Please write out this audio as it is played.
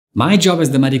My job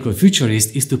as the medical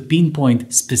futurist is to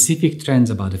pinpoint specific trends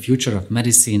about the future of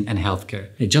medicine and healthcare.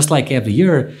 Just like every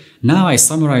year, now I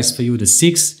summarize for you the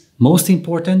 6 most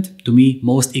important, to me,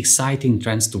 most exciting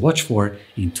trends to watch for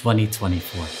in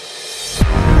 2024.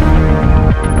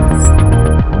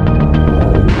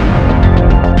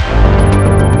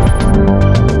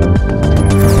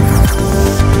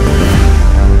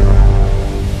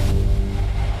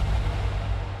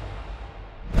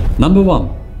 Number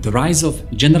 1. The rise of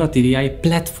generative AI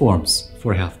platforms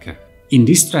for healthcare. In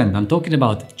this trend, I'm talking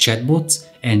about chatbots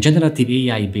and generative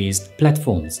AI-based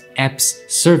platforms, apps,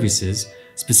 services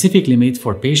specifically made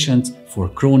for patients for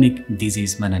chronic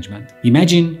disease management.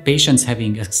 Imagine patients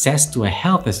having access to a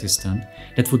health assistant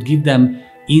that would give them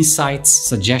insights,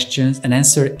 suggestions, and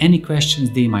answer any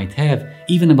questions they might have,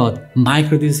 even about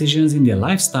micro decisions in their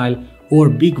lifestyle or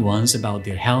big ones about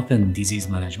their health and disease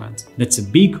management. That's a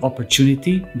big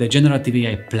opportunity that generative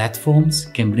AI platforms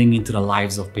can bring into the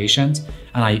lives of patients,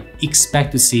 and I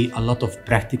expect to see a lot of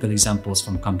practical examples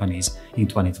from companies in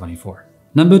 2024.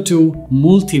 Number 2,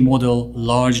 multimodal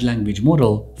large language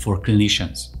model for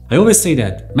clinicians. I always say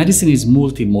that medicine is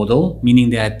multimodal, meaning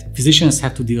that physicians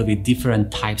have to deal with different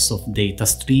types of data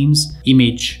streams: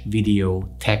 image, video,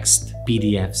 text,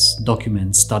 PDFs,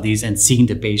 documents, studies, and seeing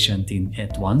the patient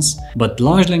at once. But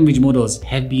large language models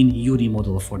have been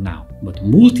unimodal for now. But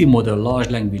multimodal large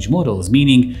language models,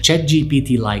 meaning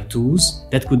ChatGPT-like tools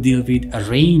that could deal with a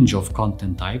range of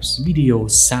content types, video,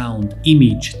 sound,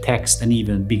 image, text, and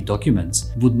even big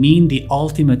documents, would mean the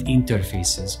ultimate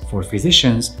interfaces for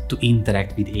physicians to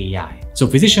interact with AI. So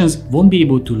physicians won't be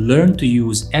able to learn to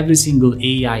use every single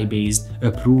AI-based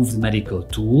approved medical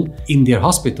tool in their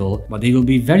hospital, but they will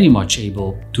be very much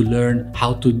able to learn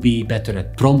how to be better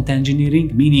at prompt engineering,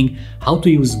 meaning how to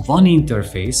use one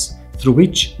interface through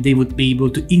which they would be able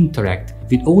to interact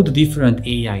with all the different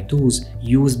AI tools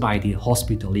used by the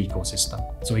hospital ecosystem.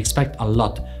 So expect a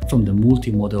lot from the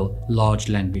multimodal large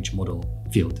language model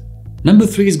field. Number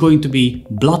 3 is going to be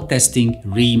blood testing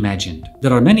reimagined.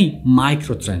 There are many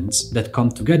micro trends that come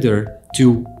together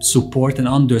to support and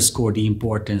underscore the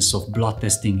importance of blood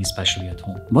testing, especially at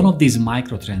home. One of these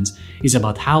micro trends is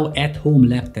about how at-home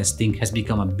lab testing has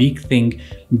become a big thing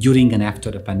during and after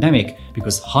the pandemic,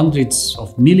 because hundreds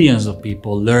of millions of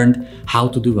people learned how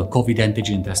to do a COVID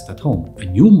antigen test at home. A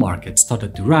new market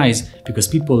started to rise because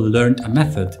people learned a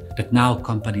method that now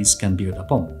companies can build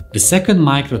upon. The second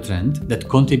micro trend that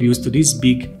contributes to this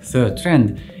big third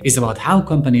trend is about how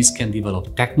companies can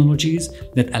develop technologies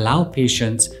that allow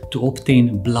patients to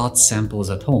obtain blood samples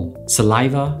at home.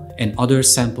 Saliva and other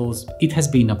samples, it has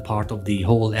been a part of the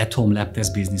whole at-home lab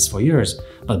test business for years,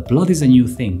 but blood is a new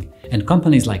thing, and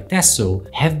companies like Tesso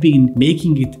have been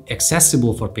making it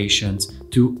accessible for patients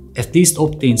to at least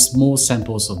obtain small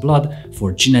samples of blood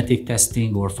for genetic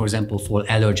testing or, for example, for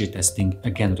allergy testing,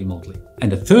 again remotely.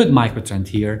 And the third microtrend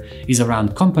here is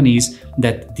around companies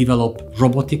that develop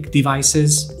robotic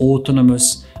devices,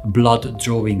 autonomous blood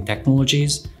drawing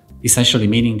technologies, essentially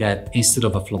meaning that instead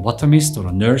of a phlebotomist or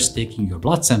a nurse taking your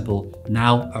blood sample,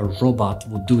 now a robot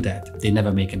will do that. They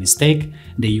never make a mistake,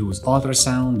 they use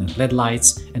ultrasound and LED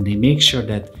lights, and they make sure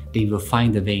that they will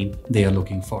find the vein they are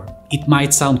looking for. It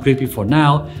might sound creepy for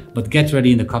now, but get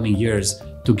ready in the coming years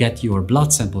to get your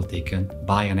blood sample taken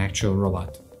by an actual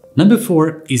robot. Number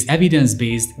 4 is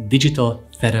evidence-based digital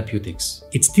therapeutics.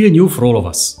 It's still new for all of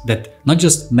us that not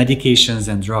just medications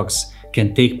and drugs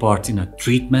can take part in a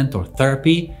treatment or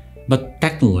therapy, but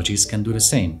technologies can do the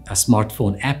same. A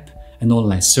smartphone app, an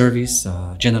online service,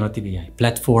 a generative AI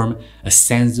platform, a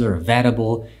sensor, a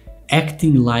wearable,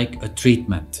 acting like a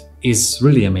treatment is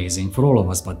really amazing for all of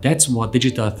us, but that's what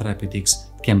digital therapeutics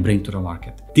can bring to the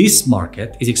market. This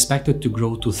market is expected to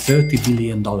grow to $30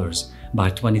 billion by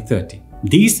 2030.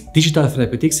 These digital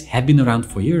therapeutics have been around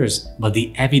for years, but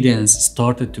the evidence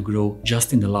started to grow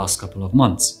just in the last couple of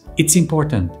months. It's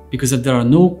important because if there are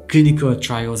no clinical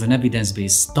trials and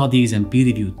evidence-based studies and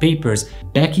peer-reviewed papers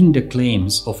backing the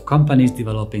claims of companies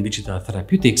developing digital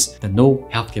therapeutics, then no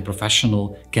healthcare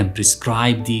professional can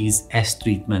prescribe these as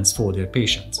treatments for their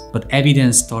patients. But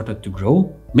evidence started to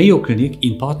grow. Mayo Clinic,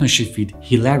 in partnership with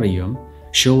Hilarium,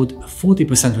 showed a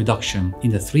 40% reduction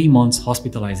in the 3 months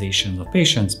hospitalization of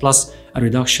patients, plus a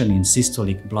reduction in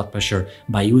systolic blood pressure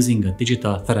by using a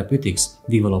digital therapeutics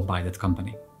developed by that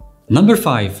company. Number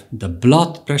 5, the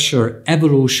blood pressure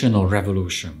evolution or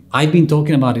revolution. I've been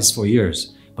talking about this for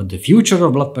years, but the future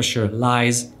of blood pressure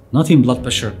lies not in blood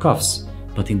pressure cuffs,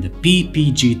 but in the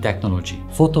PPG technology,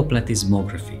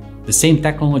 photoplethysmography, the same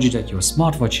technology that your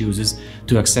smartwatch uses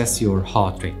to access your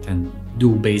heart rate and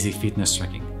do basic fitness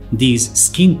tracking. These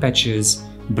skin patches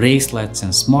bracelets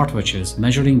and smartwatches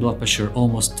measuring blood pressure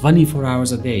almost 24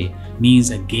 hours a day means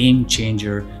a game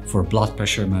changer for blood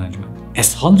pressure management.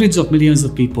 As hundreds of millions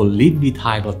of people live with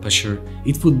high blood pressure,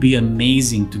 it would be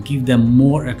amazing to give them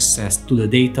more access to the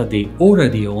data they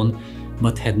already own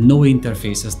but had no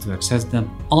interfaces to access them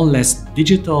unless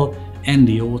digital and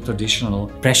the old traditional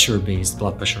pressure-based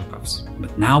blood pressure cuffs.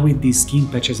 But now with these skin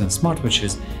patches and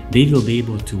smartwatches, they will be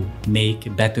able to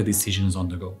make better decisions on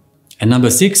the go. And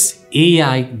number 6,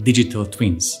 AI digital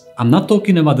twins. I'm not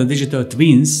talking about the digital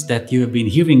twins that you have been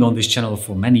hearing on this channel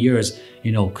for many years,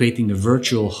 creating a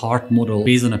virtual heart model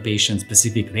based on a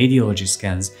patient-specific radiology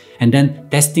scans and then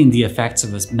testing the effects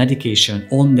of a medication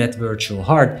on that virtual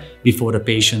heart before the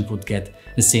patient would get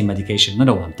the same medication.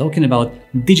 No, I'm talking about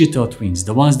digital twins,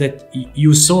 the ones that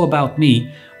you saw about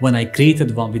me when I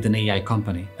created one with an AI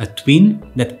company. A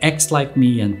twin that acts like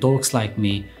me and talks like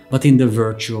me, but in the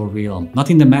virtual realm, not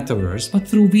in the metaverse, but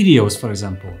through videos, for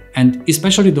example. And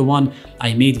especially the one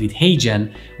I made with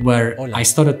HeyGen, where I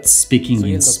started speaking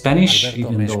in Spanish,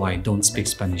 even though I don't speak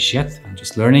Spanish yet, I'm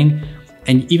just learning.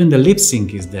 And even the lip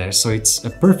sync is there, so it's a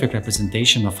perfect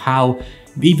representation of how,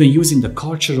 even using the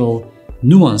cultural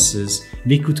nuances,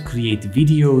 we could create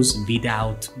videos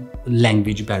without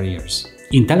language barriers.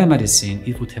 In telemedicine,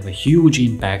 it would have a huge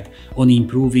impact on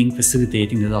improving,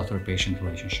 facilitating the doctor-patient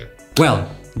relationship. Well,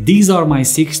 these are my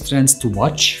 6 trends to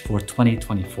watch for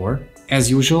 2024.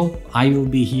 As usual, I will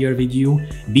be here with you.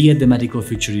 We at the Medical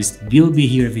Futurist will be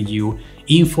here with you,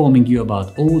 informing you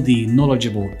about all the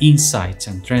knowledgeable insights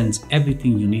and trends,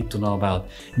 everything you need to know about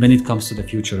when it comes to the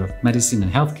future of medicine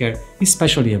and healthcare,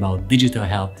 especially about digital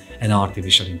health and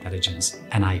artificial intelligence.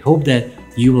 And I hope that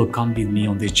you will come with me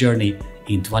on this journey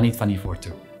in 2024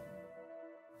 too.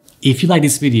 If you like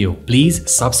this video, please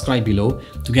subscribe below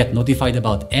to get notified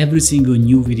about every single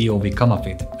new video we come up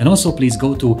with. And also please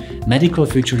go to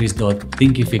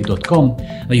medicalfuturist.thinkific.com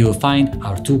where you will find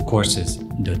our 2 courses,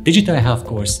 the Digital Health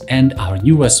course and our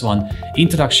newest one,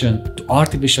 Introduction to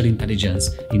Artificial Intelligence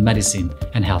in Medicine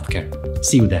and Healthcare.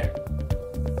 See you there.